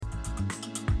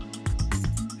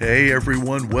Hey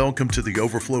everyone, welcome to the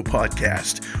Overflow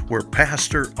Podcast, where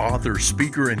pastor, author,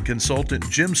 speaker, and consultant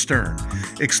Jim Stern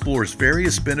explores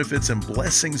various benefits and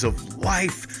blessings of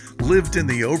life lived in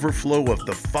the overflow of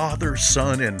the Father,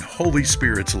 Son, and Holy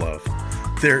Spirit's love.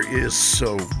 There is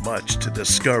so much to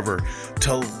discover,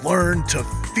 to learn, to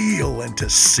feel, and to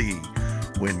see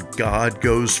when God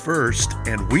goes first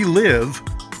and we live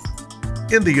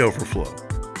in the overflow.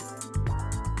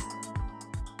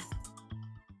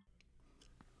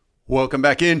 Welcome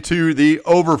back into the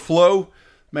Overflow.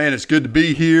 Man, it's good to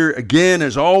be here again,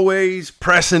 as always,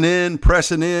 pressing in,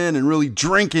 and really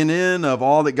drinking in of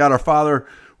all that God our Father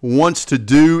wants to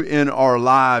do in our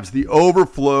lives. The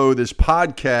Overflow, this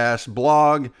podcast,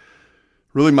 blog,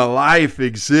 really my life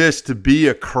exists to be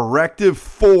a corrective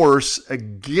force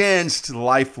against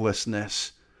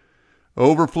lifelessness.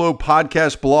 Overflow,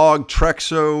 podcast, blog,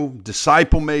 Trexo,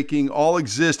 disciple making, all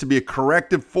exist to be a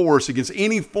corrective force against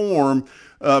any form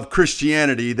of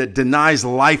Christianity that denies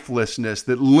lifelessness,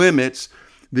 that limits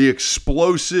the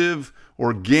explosive,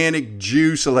 organic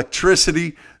juice,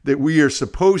 electricity that we are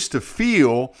supposed to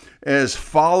feel as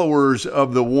followers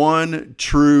of the one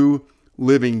true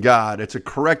living God. It's a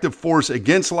corrective force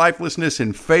against lifelessness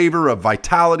in favor of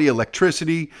vitality,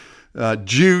 electricity,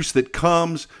 juice that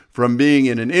comes from being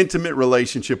in an intimate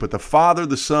relationship with the Father,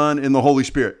 the Son, and the Holy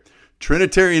Spirit.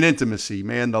 Trinitarian intimacy,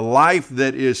 man, the life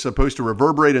that is supposed to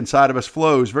reverberate inside of us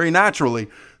flows very naturally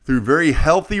through very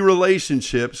healthy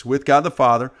relationships with God the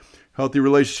Father, healthy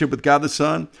relationship with God the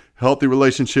Son, healthy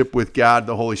relationship with God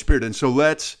the Holy Spirit. And so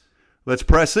let's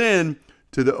press in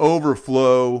to the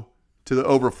overflow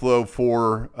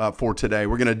for today.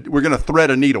 We're gonna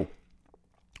thread a needle.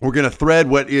 We're going to thread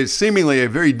what is seemingly a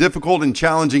very difficult and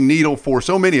challenging needle for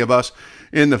so many of us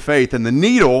in the faith. And the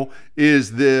needle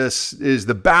is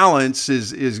the balance,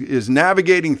 is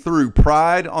navigating through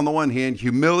pride on the one hand,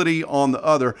 humility on the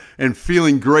other, and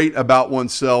feeling great about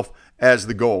oneself as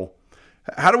the goal.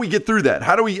 How do we get through that?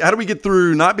 How do we get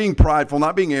through not being prideful,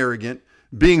 not being arrogant,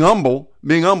 being humble,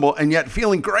 and yet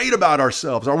feeling great about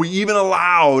ourselves? Are we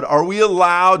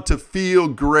allowed to feel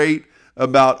great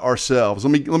about ourselves?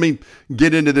 Let me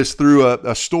get into this through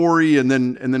a story, and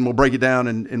then we'll break it down,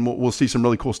 and we'll see some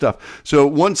really cool stuff. So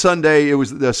one Sunday, it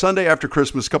was the Sunday after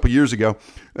Christmas a couple years ago,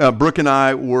 Brooke and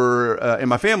I and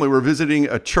my family were visiting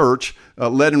a church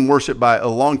led in worship by a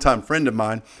longtime friend of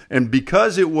mine. And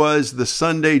because it was the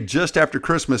Sunday just after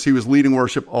Christmas, he was leading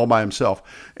worship all by himself.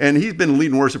 And he's been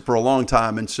leading worship for a long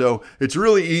time. And so it's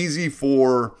really easy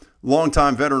for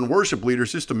longtime veteran worship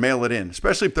leaders just to mail it in,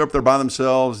 especially if they're up there by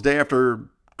themselves, day after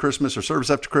Christmas or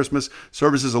service after Christmas.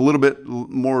 Service is a little bit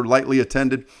more lightly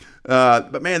attended.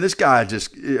 But man, this guy it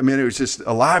was just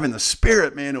alive in the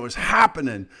Spirit, man. It was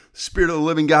happening. The Spirit of the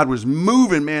living God was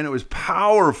moving, man. It was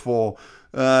powerful.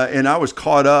 And I was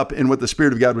caught up in what the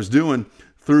Spirit of God was doing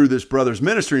through this brother's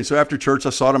ministry. And so after church,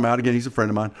 I sought him out again. He's a friend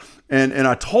of mine. And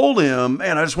I told him,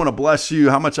 man, I just want to bless you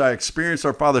how much I experienced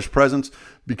our Father's presence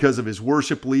because of his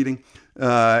worship leading.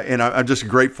 And I'm just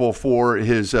grateful for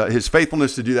his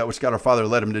faithfulness to do that, which God our Father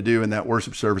led him to do in that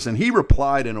worship service. And he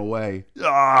replied in a way,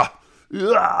 that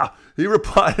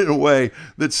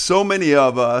so many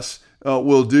of us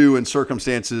will do in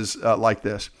circumstances like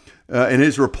this. And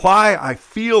his reply, I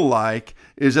feel like,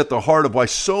 is at the heart of why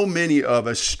so many of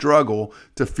us struggle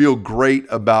to feel great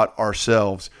about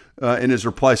ourselves. And his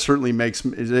reply certainly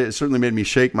made me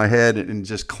shake my head and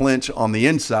just clench on the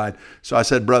inside. So I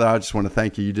said, brother, I just want to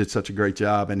thank you. You did such a great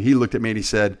job. And he looked at me and he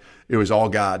said, it was all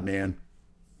God, man.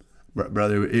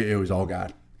 Brother, it was all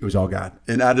God. It was all God.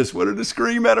 And I just wanted to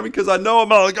scream at him because I know I'm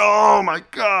like, oh my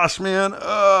gosh, man.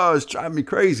 Oh, it's driving me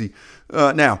crazy.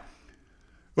 Now,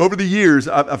 over the years,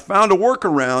 I've found a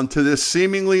workaround to this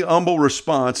seemingly humble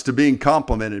response to being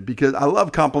complimented, because I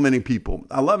love complimenting people.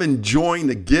 I love enjoying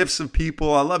the gifts of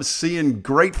people. I love seeing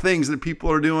great things that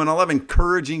people are doing. I love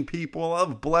encouraging people. I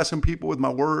love blessing people with my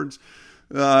words.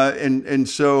 And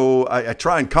so I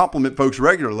try and compliment folks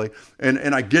regularly.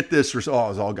 And I get this, it's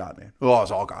all God, man. Oh,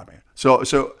 it's all God, man.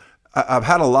 So I've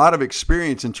had a lot of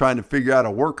experience in trying to figure out a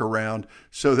workaround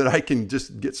so that I can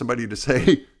just get somebody to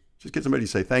say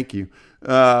thank you.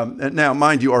 And now,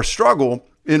 mind you, our struggle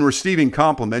in receiving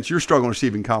compliments, your struggle in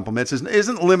receiving compliments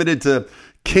isn't limited to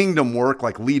kingdom work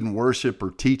like leading worship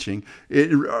or teaching.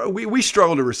 We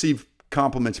struggle to receive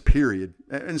compliments, period.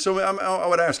 And so I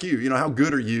would ask you, how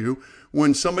good are you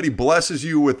when somebody blesses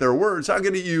you with their words? How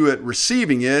good are you at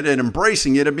receiving it and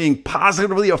embracing it and being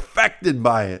positively affected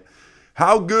by it?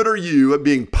 How good are you at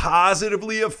being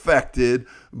positively affected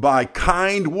by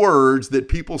kind words that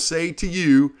people say to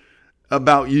you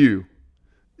about you?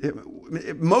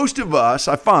 most of us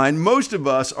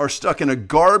are stuck in a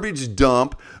garbage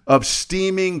dump of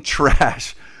steaming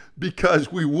trash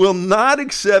because we will not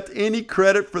accept any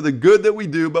credit for the good that we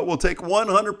do, but will take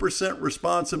 100%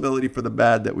 responsibility for the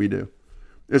bad that we do.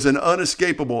 It's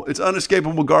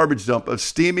unescapable garbage dump of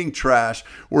steaming trash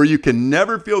where you can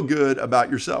never feel good about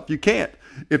yourself. You can't.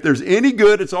 If there's any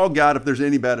good, it's all God. If there's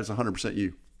any bad, it's 100%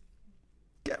 you.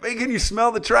 Can you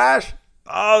smell the trash?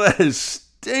 Oh, that is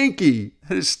stinky.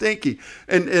 That is stinky.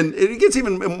 And it gets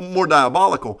even more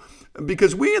diabolical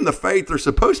because we in the faith are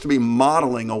supposed to be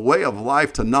modeling a way of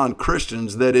life to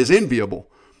non-Christians that is enviable.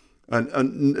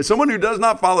 And someone who does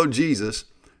not follow Jesus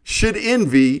should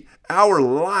envy our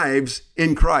lives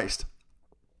in Christ.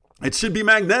 It should be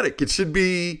magnetic. It should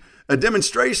be a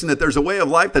demonstration that there's a way of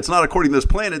life that's not according to this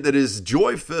planet that is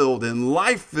joy-filled and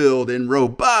life-filled and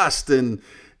robust and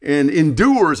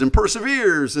endures and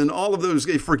perseveres and all of those,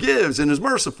 forgives and is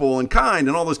merciful and kind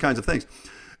and all those kinds of things.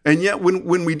 And yet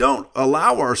when we don't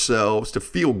allow ourselves to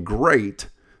feel great,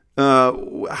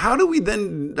 how do we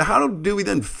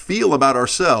then feel about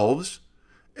ourselves?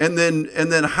 And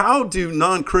then how do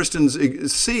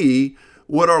non-Christians see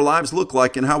what our lives look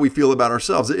like and how we feel about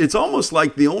ourselves? It's almost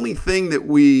like the only thing that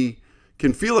we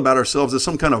can feel about ourselves is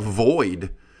some kind of void.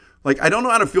 Like, I don't know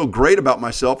how to feel great about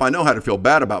myself. I know how to feel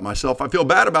bad about myself. I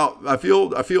feel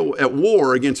at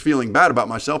war against feeling bad about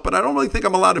myself, but I don't really think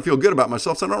I'm allowed to feel good about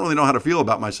myself. So I don't really know how to feel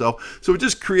about myself. So it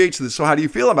just creates this. So how do you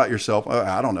feel about yourself?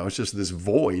 I don't know. It's just this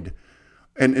void.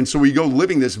 And so we go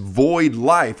living this void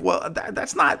life. Well,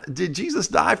 that's not, did Jesus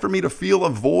die for me to feel a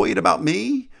void about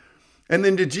me? And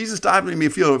then did Jesus die for me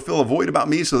to feel a void about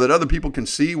me so that other people can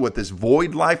see what this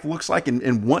void life looks like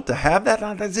and want to have that?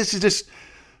 This is just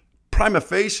prima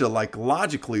facie, like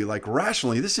logically, like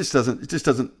rationally, it just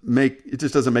doesn't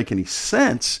make any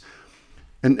sense.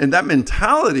 And that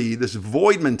mentality, this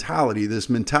void mentality, this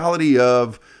mentality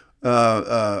of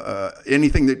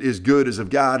anything that is good is of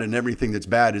God and everything that's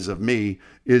bad is of me,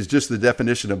 is just the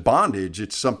definition of bondage.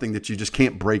 It's something that you just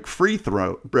can't break free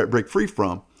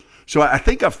from. So I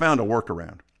think I've found a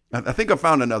workaround. I think I've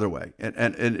found another way,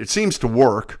 and it seems to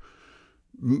work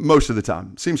most of the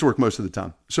time.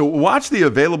 So watch the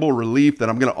available relief that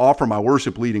I'm going to offer my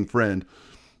worship leading friend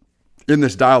in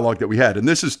this dialogue that we had. And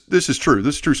this is true.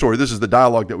 This is a true story. This is the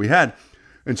dialogue that we had.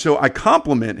 And so I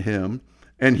compliment him,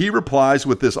 and he replies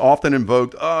with this often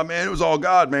invoked, "Oh man, it was all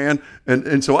God, man."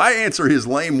 And so I answer his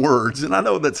lame words, and I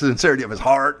know that's the sincerity of his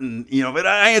heart, but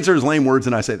I answer his lame words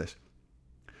and I say this: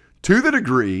 to the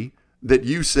degree that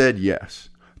you said yes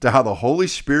to how the Holy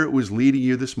Spirit was leading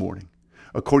you this morning,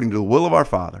 according to the will of our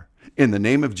Father, in the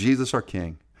name of Jesus our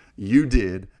King, you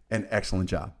did an excellent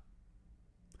job.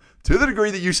 To the degree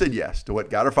that you said yes to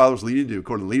what God our Father was leading you to do,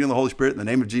 according to the leading of the Holy Spirit in the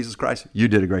name of Jesus Christ, you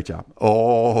did a great job.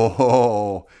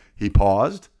 Oh, he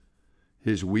paused.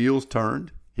 His wheels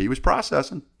turned. He was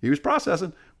processing.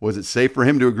 Was it safe for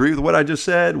him to agree with what I just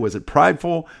said? Was it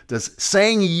prideful? Does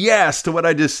saying yes to what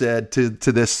I just said to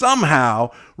this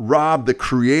somehow rob the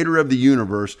creator of the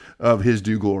universe of his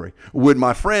due glory? Would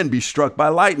my friend be struck by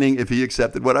lightning if he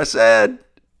accepted what I said?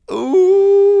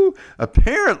 Ooh,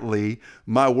 apparently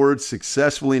my words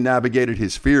successfully navigated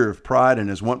his fear of pride and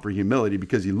his want for humility,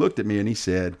 because he looked at me and he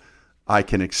said, "I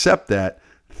can accept that.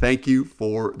 Thank you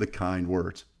for the kind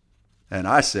words." And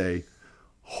I say,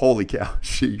 holy cow,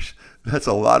 sheesh, that's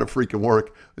a lot of freaking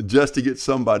work just to get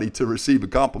somebody to receive a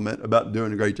compliment about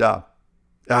doing a great job.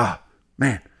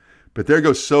 Man. But there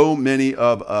go so many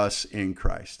of us in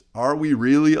Christ. Are we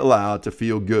really allowed to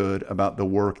feel good about the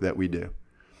work that we do?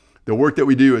 The work that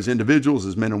we do as individuals,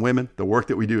 as men and women, the work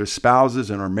that we do as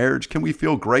spouses in our marriage. Can we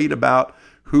feel great about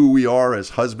who we are as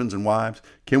husbands and wives?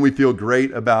 Can we feel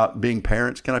great about being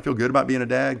parents? Can I feel good about being a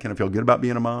dad? Can I feel good about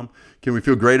being a mom? Can we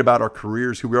feel great about our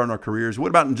careers, who we are in our careers? What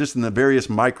about just in the various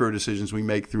micro decisions we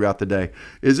make throughout the day?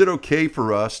 Is it okay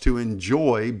for us to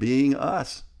enjoy being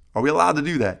us? Are we allowed to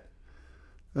do that?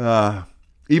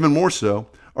 Even more so,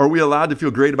 are we allowed to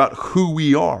feel great about who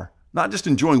we are? Not just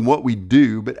enjoying what we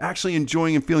do, but actually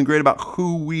enjoying and feeling great about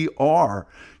who we are.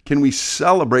 Can we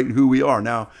celebrate who we are?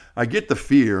 Now, I get the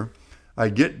fear. I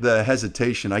get the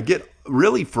hesitation. I get,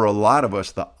 really, for a lot of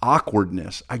us, the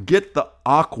awkwardness. I get the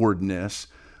awkwardness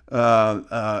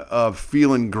of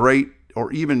feeling great,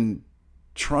 or even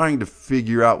trying to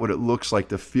figure out what it looks like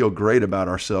to feel great about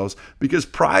ourselves, because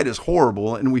pride is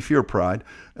horrible and we fear pride.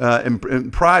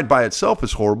 And pride by itself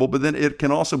is horrible, but then it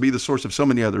can also be the source of so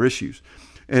many other issues.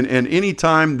 And any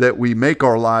time that we make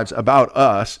our lives about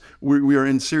us, we are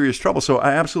in serious trouble. So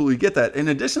I absolutely get that. In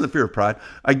addition to the fear of pride,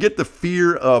 I get the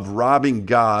fear of robbing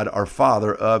God, our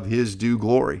Father, of his due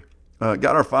glory. God,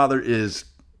 our Father, is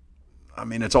I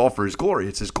mean, it's all for His glory.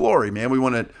 It's His glory, man. We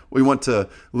want to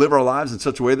live our lives in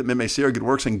such a way that men may see our good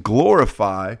works and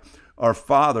glorify our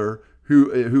Father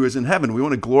who is in heaven. We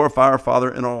want to glorify our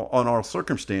Father on all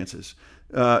circumstances.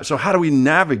 So how do we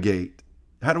navigate?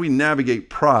 How do we navigate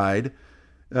pride?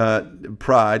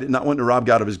 Pride, not wanting to rob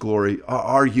God of His glory,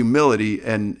 our humility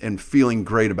and feeling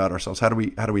great about ourselves. How do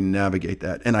we navigate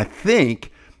that? And I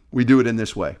think we do it in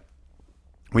this way.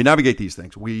 We navigate these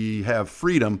things. We have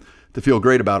freedom to feel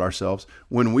great about ourselves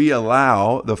when we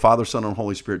allow the Father, Son, and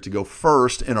Holy Spirit to go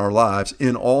first in our lives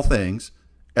in all things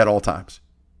at all times.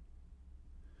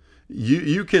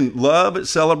 You can love,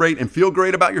 celebrate, and feel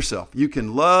great about yourself. You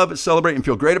can love, celebrate, and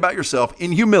feel great about yourself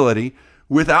in humility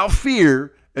without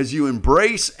fear as you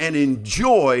embrace and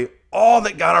enjoy all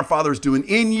that God our Father is doing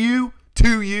in you,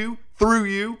 to you, through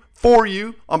you, for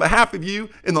you, on behalf of you,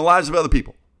 in the lives of other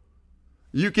people.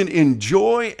 You can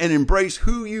enjoy and embrace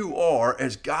who you are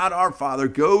as God our Father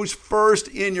goes first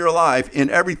in your life in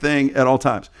everything at all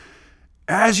times.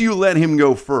 As you let Him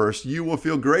go first, you will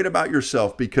feel great about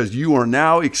yourself because you are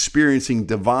now experiencing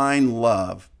divine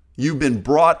love. You've been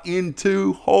brought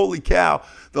into, holy cow,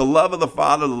 the love of the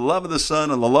Father, the love of the Son,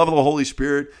 and the love of the Holy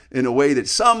Spirit in a way that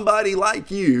somebody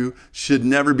like you should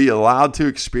never be allowed to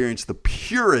experience the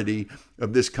purity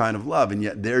of this kind of love. And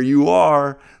yet there you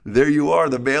are,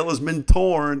 the veil has been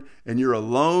torn, and you're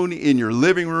alone in your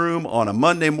living room on a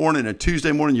Monday morning, a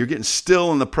Tuesday morning, you're getting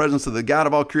still in the presence of the God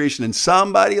of all creation, and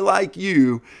somebody like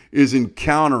you is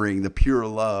encountering the pure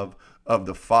love of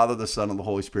the Father, the Son, and the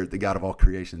Holy Spirit, the God of all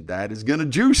creation. That is going to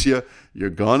juice you.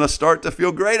 You're going to start to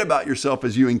feel great about yourself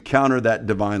as you encounter that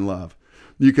divine love.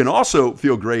 You can also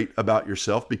feel great about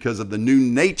yourself because of the new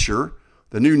nature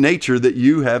that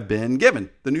you have been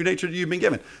given, the new nature that you've been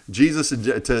given. Jesus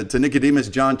to Nicodemus,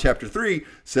 John chapter 3,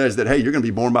 says that, hey, you're going to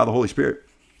be born by the Holy Spirit.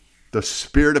 The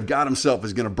Spirit of God Himself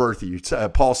is going to birth you.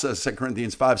 Paul says, 2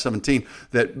 Corinthians 5:17,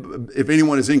 that if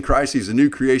anyone is in Christ, he's a new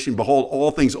creation. Behold, all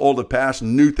things old have passed,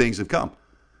 new things have come.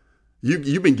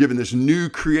 You've been given this new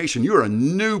creation. You're a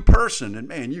new person. And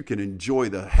man, you can enjoy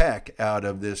the heck out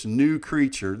of this new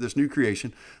creature, this new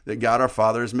creation that God our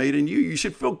Father has made in you. You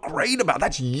should feel great about it.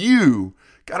 That's you.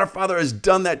 God our Father has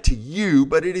done that to you,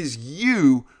 but it is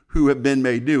you who have been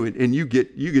made new, and you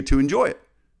get to enjoy it.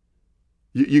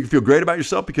 You can feel great about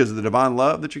yourself because of the divine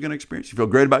love that you're going to experience. You feel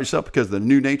great about yourself because of the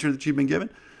new nature that you've been given.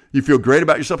 You feel great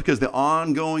about yourself because of the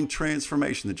ongoing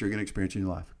transformation that you're going to experience in your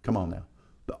life. Come on now.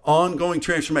 The ongoing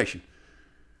transformation.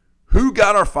 Who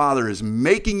God our Father is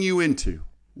making you into,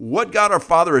 what God our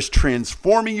Father is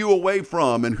transforming you away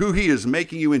from, and who He is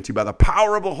making you into by the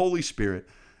power of the Holy Spirit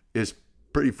is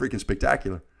pretty freaking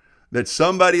spectacular. That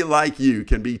somebody like you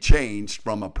can be changed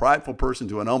from a prideful person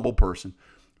to an humble person,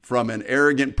 from an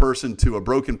arrogant person to a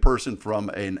broken person, from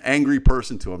an angry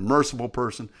person to a merciful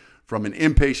person, from an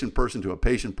impatient person to a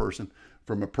patient person,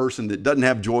 from a person that doesn't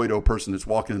have joy to a person that's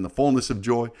walking in the fullness of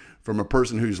joy, from a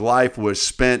person whose life was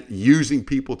spent using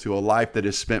people to a life that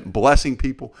is spent blessing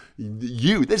people.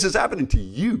 This is happening to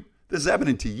you. This is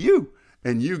happening to you.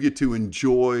 And you get to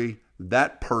enjoy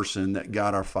that person that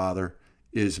God our Father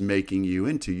is making you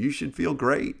into. You should feel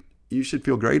great. You should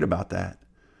feel great about that.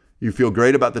 You feel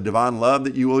great about the divine love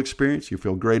that you will experience. You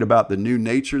feel great about the new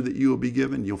nature that you will be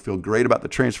given. You'll feel great about the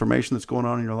transformation that's going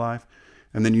on in your life.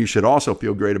 And then you should also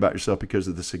feel great about yourself because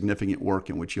of the significant work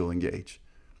in which you'll engage.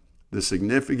 The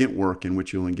significant work in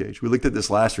which you'll engage. We looked at this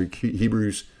last week,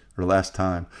 Hebrews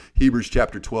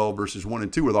chapter 12, verses 1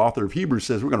 and 2, where the author of Hebrews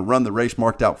says, we're going to run the race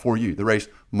marked out for you. The race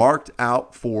marked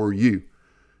out for you.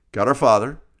 God our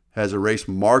Father has a race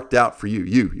marked out for you.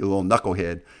 You little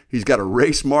knucklehead. He's got a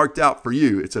race marked out for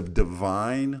you. It's of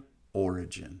divine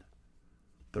origin.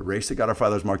 The race that God our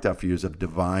Father has marked out for you is of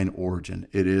divine origin.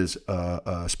 It is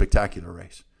a spectacular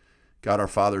race. God our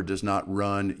Father does not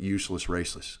run useless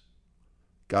races.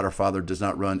 God our Father does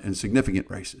not run insignificant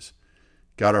races.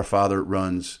 God our Father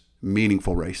runs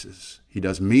meaningful races. He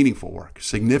does meaningful work,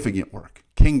 significant work,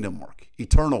 kingdom work,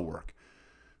 eternal work.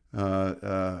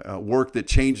 Work that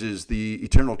changes the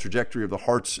eternal trajectory of the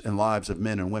hearts and lives of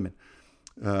men and women.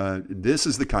 This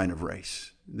is the kind of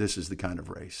race. This is the kind of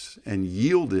race. And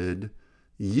yielded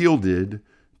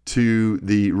to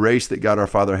the race that God our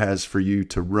Father has for you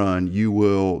to run, you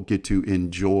will get to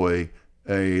enjoy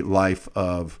a life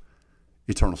of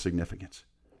eternal significance.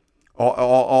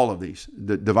 All of these,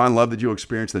 the divine love that you'll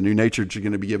experience, the new nature that you're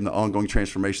going to be given, the ongoing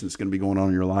transformation that's going to be going on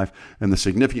in your life, and the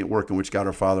significant work in which God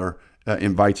our Father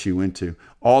invites you into.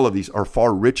 All of these are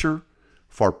far richer,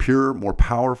 far purer, more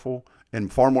powerful,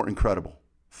 and far more incredible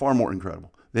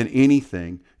than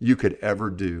anything you could ever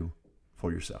do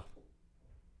for yourself.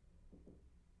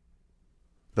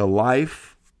 The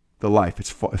life, it's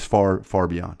far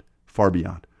beyond far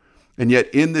beyond. And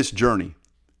yet in this journey,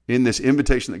 in this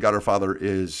invitation that God our Father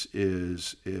is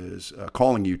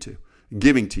calling you to,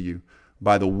 giving to you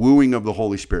by the wooing of the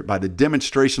Holy Spirit, by the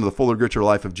demonstration of the fuller, richer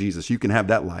life of Jesus, you can have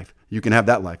that life. You can have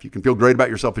that life. You can feel great about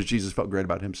yourself as Jesus felt great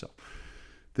about himself.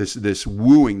 This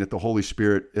wooing that the Holy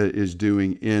Spirit is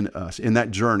doing in us, in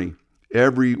that journey,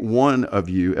 every one of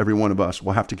you, every one of us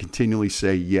will have to continually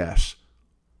say yes.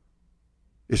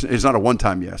 It's not a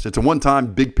one-time yes. It's a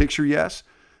one-time big picture yes.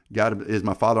 God is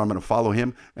my Father. I'm going to follow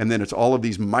him. And then it's all of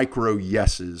these micro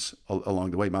yeses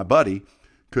along the way. My buddy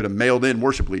could have mailed in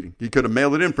worship leading. He could have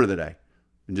mailed it in for the day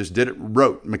and just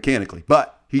wrote mechanically.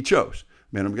 But he chose,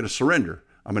 man, I'm going to surrender.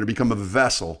 I'm going to become a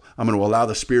vessel. I'm going to allow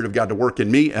the Spirit of God to work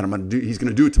in me, and he's going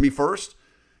to do it to me first.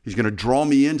 He's going to draw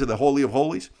me into the Holy of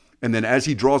Holies. And then as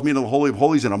he draws me into the Holy of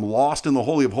Holies and I'm lost in the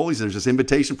Holy of Holies, there's this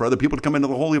invitation for other people to come into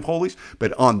the Holy of Holies.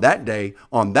 But on that day,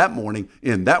 on that morning,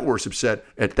 in that worship set,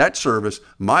 at that service,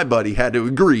 my buddy had to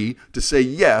agree to say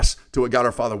yes to what God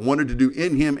our Father wanted to do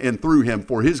in him and through him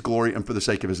for his glory and for the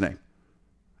sake of his name.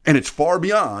 And it's far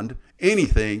beyond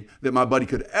anything that my buddy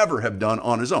could ever have done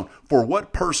on his own. For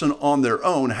what person on their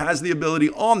own has the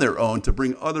ability on their own to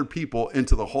bring other people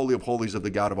into the Holy of Holies of the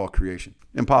God of all creation?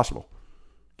 Impossible.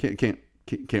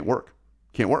 Can't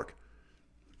work.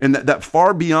 And that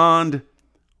far beyond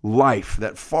life,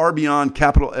 that far beyond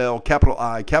capital L, capital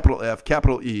I, capital F,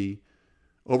 capital E,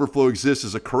 overflow exists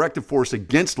as a corrective force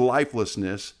against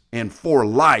lifelessness and for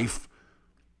life,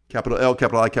 capital L,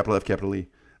 capital I, capital F, capital E.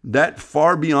 That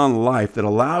far beyond life that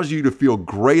allows you to feel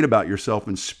great about yourself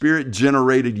in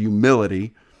spirit-generated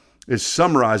humility is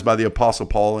summarized by the Apostle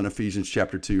Paul in Ephesians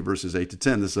chapter 2, verses 8 to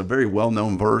 10. This is a very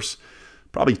well-known verse,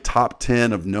 probably top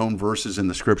 10 of known verses in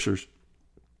the scriptures,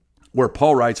 where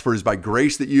Paul writes, "For it is by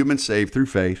grace that you have been saved through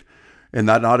faith, and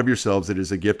that not of yourselves, it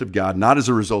is a gift of God, not as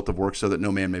a result of works, so that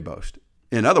no man may boast."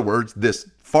 In other words, this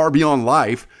far beyond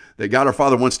life that God our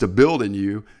Father wants to build in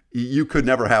you, you could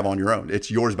never have on your own.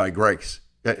 It's yours by grace.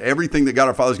 Everything that God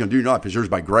our Father is going to do in your life is yours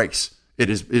by grace. It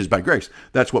is by grace.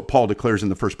 That's what Paul declares in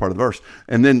the first part of the verse.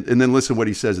 And then listen what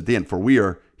he says at the end. "For we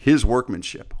are his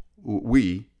workmanship."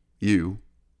 We, you,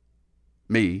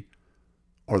 me,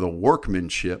 are the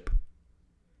workmanship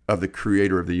of the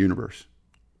creator of the universe.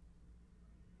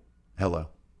 Hello.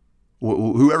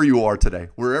 Whoever you are today,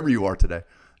 wherever you are today,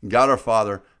 God our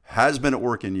Father has been at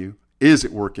work in you, is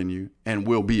at work in you, and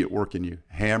will be at work in you.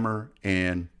 Hammer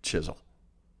and chisel.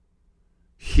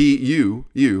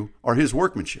 You are his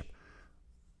workmanship.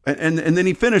 And then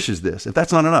he finishes this. If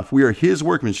that's not enough, we are his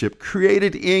workmanship,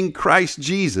 created in Christ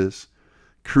Jesus,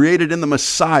 created in the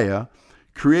Messiah,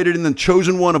 created in the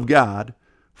chosen one of God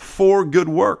for good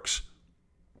works,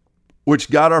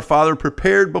 which God our Father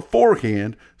prepared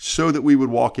beforehand so that we would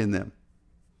walk in them.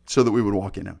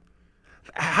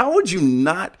 How would you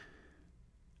not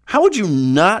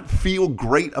feel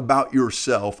great about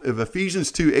yourself if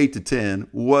Ephesians 2, 8 to 10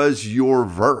 was your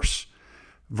verses?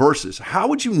 How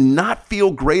would you not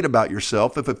feel great about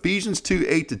yourself if Ephesians 2,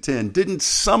 8 to 10 didn't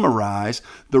summarize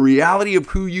the reality of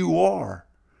who you are?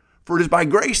 For it is by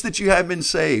grace that you have been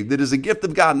saved. It is a gift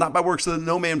of God, not by works, so that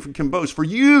no man can boast. For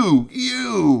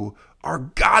you are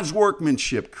God's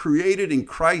workmanship, created in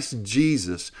Christ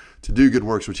Jesus to do good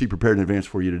works, which he prepared in advance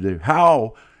for you to do.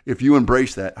 How, if you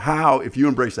embrace that,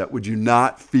 would you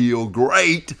not feel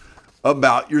great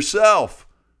about yourself?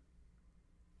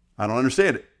 I don't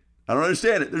understand it.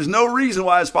 There's no reason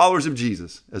why as followers of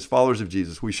Jesus,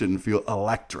 we shouldn't feel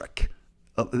electric.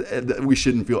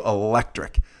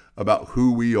 About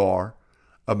who we are,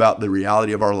 about the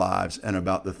reality of our lives, and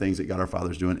about the things that God our Father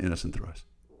is doing in us and through us.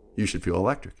 You should feel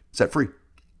electric. Set free.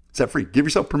 Give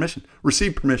yourself permission.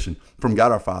 Receive permission from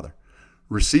God our Father.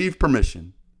 Receive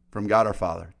permission from God our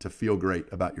Father to feel great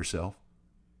about yourself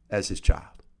as his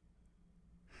child.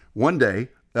 One day,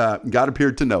 God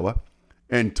appeared to Noah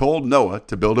and told Noah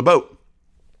to build a boat.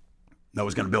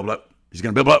 Noah's going to build a boat. He's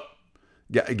going to build a boat.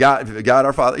 God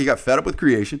our Father, he got fed up with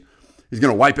creation. He's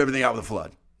going to wipe everything out with a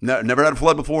flood. Never had a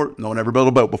flood before. No one ever built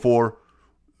a boat before.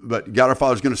 But God our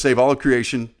Father is going to save all of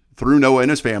creation through Noah and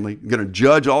his family. Going to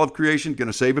judge all of creation. Going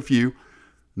to save a few.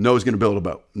 Noah's going to build a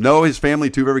boat. Noah, his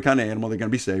family, two of every kind of animal. They're going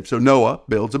to be saved. So Noah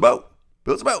builds a boat.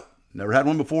 Never had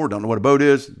one before. Don't know what a boat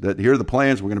is. Here are the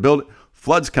plans. We're going to build it.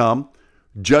 Floods come.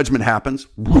 Judgment happens.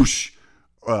 Whoosh.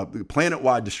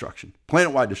 Planet-wide destruction.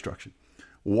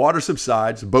 Water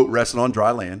subsides. Boat rested on dry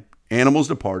land. Animals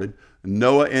departed.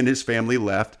 Noah and his family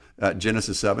left.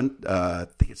 Genesis 7, I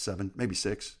think it's 7, maybe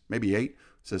 6, maybe 8. It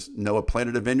says Noah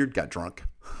planted a vineyard, got drunk.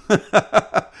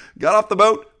 Got off the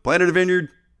boat, planted a vineyard,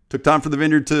 took time for the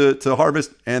vineyard to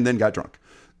harvest, and then got drunk.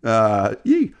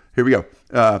 Here we go.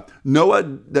 Noah,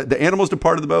 the animals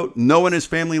departed the boat. Noah and his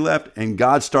family left, and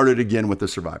God started again with the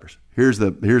survivors. Here's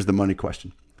the money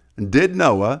question. Did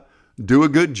Noah do a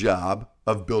good job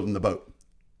of building the boat?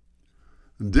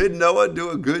 Did Noah do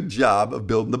a good job of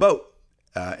building the boat?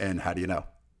 And how do you know?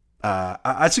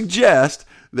 I suggest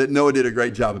that Noah did a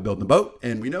great job of building the boat.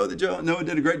 And we know that Noah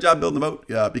did a great job building the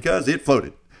boat because it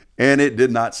floated and it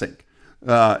did not sink.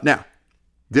 Now,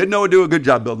 did Noah do a good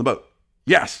job building the boat?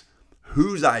 Yes.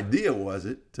 Whose idea was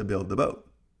it to build the boat?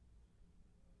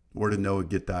 Where did Noah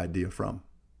get the idea from?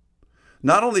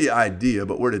 Not only the idea,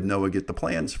 but where did Noah get the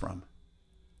plans from?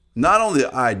 Not only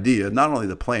the idea, not only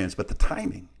the plans, but the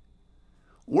timing.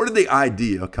 Where did the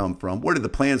idea come from? Where did the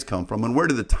plans come from? And where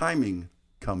did the timing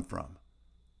come from?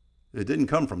 It didn't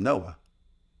come from Noah.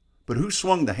 But who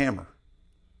swung the hammer?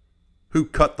 Who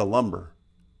cut the lumber?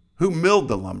 Who milled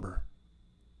the lumber?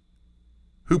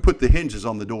 Who put the hinges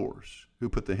on the doors? Who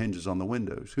put the hinges on the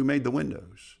windows? Who made the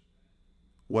windows?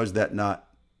 Was that not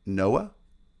Noah?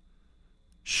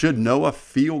 Should Noah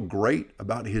feel great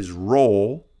about his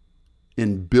role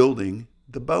in building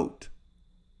the boat?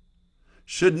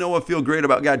 Should Noah feel great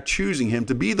about God choosing him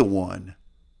to be the one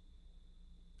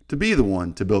to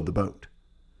build the boat?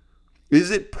 Is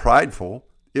it prideful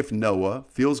if Noah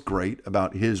feels great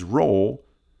about his role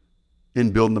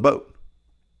in building the boat?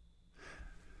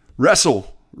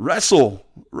 Wrestle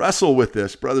with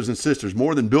this, brothers and sisters.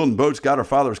 More than building boats, God our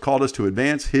Father has called us to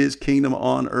advance his kingdom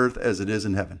on earth as it is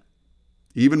in heaven.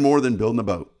 Even more than building a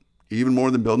boat.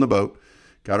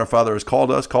 God our Father has called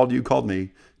us, called you, called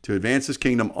me, to advance his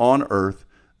kingdom on earth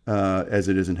as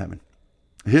it is in heaven.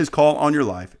 His call on your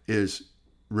life is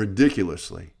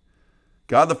ridiculously.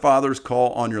 God the Father's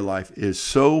call on your life is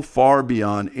so far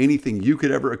beyond anything you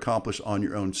could ever accomplish on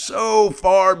your own. So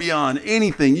far beyond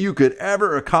anything you could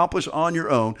ever accomplish on your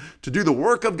own. To do the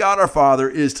work of God our Father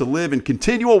is to live in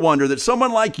continual wonder that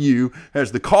someone like you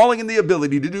has the calling and the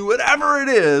ability to do whatever it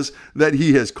is that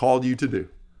he has called you to do.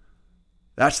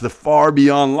 That's the far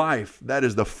beyond life. That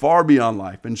is the far beyond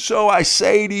life. And so I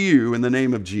say to you in the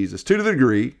name of Jesus, to the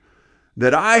degree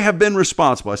that I have been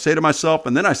responsible, I say to myself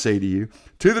and then I say to you,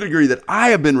 to the degree that I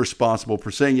have been responsible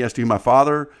for saying yes to who my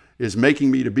Father is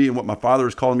making me to be and what my Father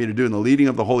is calling me to do in the leading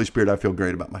of the Holy Spirit, I feel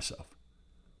great about myself.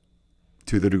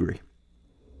 To the degree.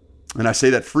 And I say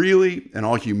that freely in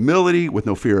all humility with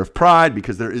no fear of pride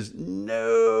because there is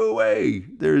no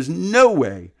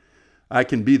way I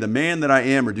can be the man that I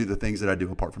am or do the things that I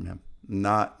do apart from him.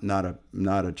 Not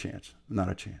a chance.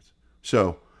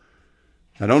 So,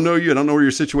 I don't know you. I don't know where your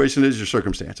situation is, your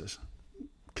circumstances.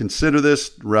 Consider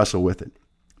this, wrestle with it.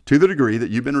 To the degree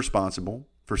that you've been responsible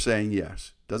for saying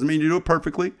yes. Doesn't mean you do it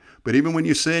perfectly, but even when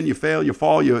you sin, you fail, you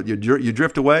fall, you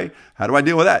drift away. How do I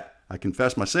deal with that? I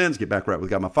confess my sins, get back right with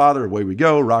God my Father, away we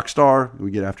go, rock star, we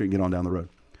get after it and get on down the road.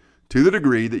 To the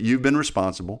degree that you've been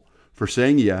responsible for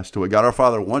saying yes to what God our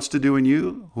Father wants to do in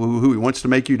you, who he wants to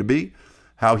make you to be,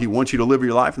 how he wants you to live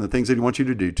your life and the things that he wants you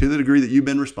to do, to the degree that you've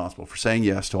been responsible for saying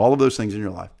yes to all of those things in your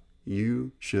life,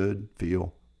 you should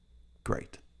feel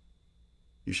great.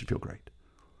 You should feel great.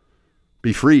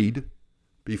 Be freed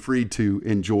to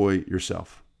enjoy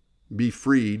yourself. Be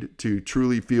freed to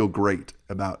truly feel great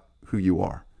about who you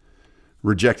are.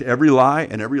 Reject every lie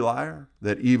and every liar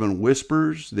that even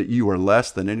whispers that you are less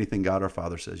than anything God our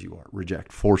Father says you are.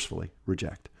 Reject, forcefully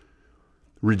reject.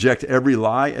 Reject every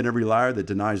lie and every liar that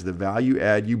denies the value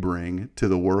add you bring to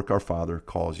the work our Father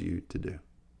calls you to do.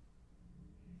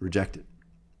 Reject it.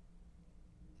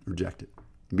 Reject it.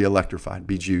 Be electrified.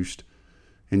 Be juiced.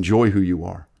 Enjoy who you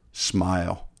are.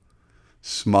 Smile.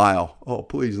 Smile. Oh,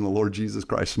 please, in the Lord Jesus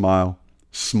Christ, smile.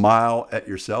 Smile at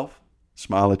yourself.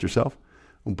 Smile at yourself.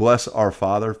 Bless our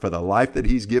Father for the life that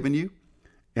he's given you.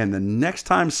 And the next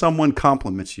time someone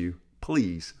compliments you,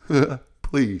 please,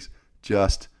 please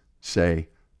just say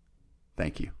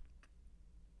thank you.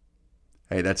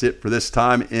 Hey, that's it for this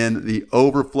time in the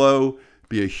Overflow.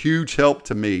 Be a huge help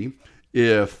to me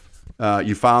if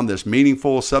you found this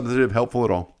meaningful, substantive, helpful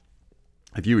at all.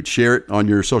 If you would share it on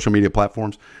your social media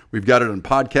platforms. We've got it in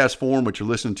podcast form, which you're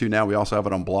listening to now. We also have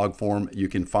it on blog form. You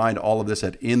can find all of this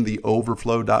at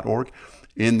intheoverflow.org.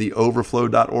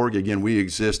 Intheoverflow.org. Again, we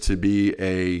exist to be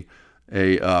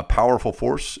a powerful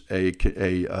force,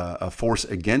 a force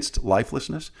against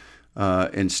lifelessness,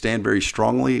 and stand very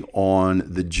strongly on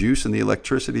the juice and the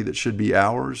electricity that should be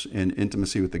ours in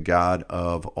intimacy with the God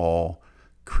of all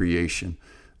creation.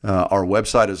 Our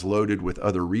website is loaded with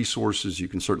other resources. You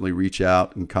can certainly reach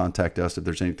out and contact us if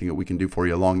there's anything that we can do for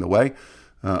you along the way.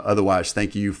 Otherwise,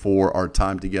 thank you for our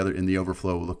time together in the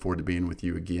Overflow. We look forward to being with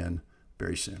you again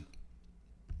very soon.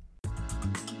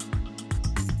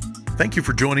 Thank you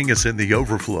for joining us in the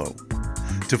Overflow.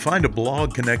 To find a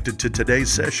blog connected to today's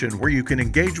session where you can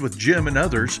engage with Jim and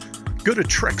others, go to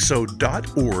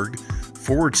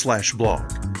trexo.org/blog.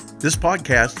 This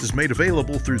podcast is made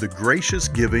available through the gracious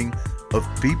giving of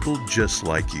people just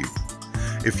like you.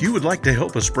 If you would like to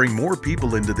help us bring more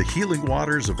people into the healing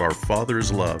waters of our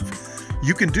Father's love,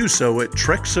 you can do so at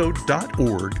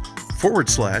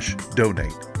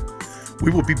trexo.org/donate.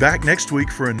 We will be back next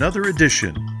week for another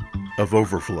edition of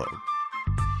Overflow.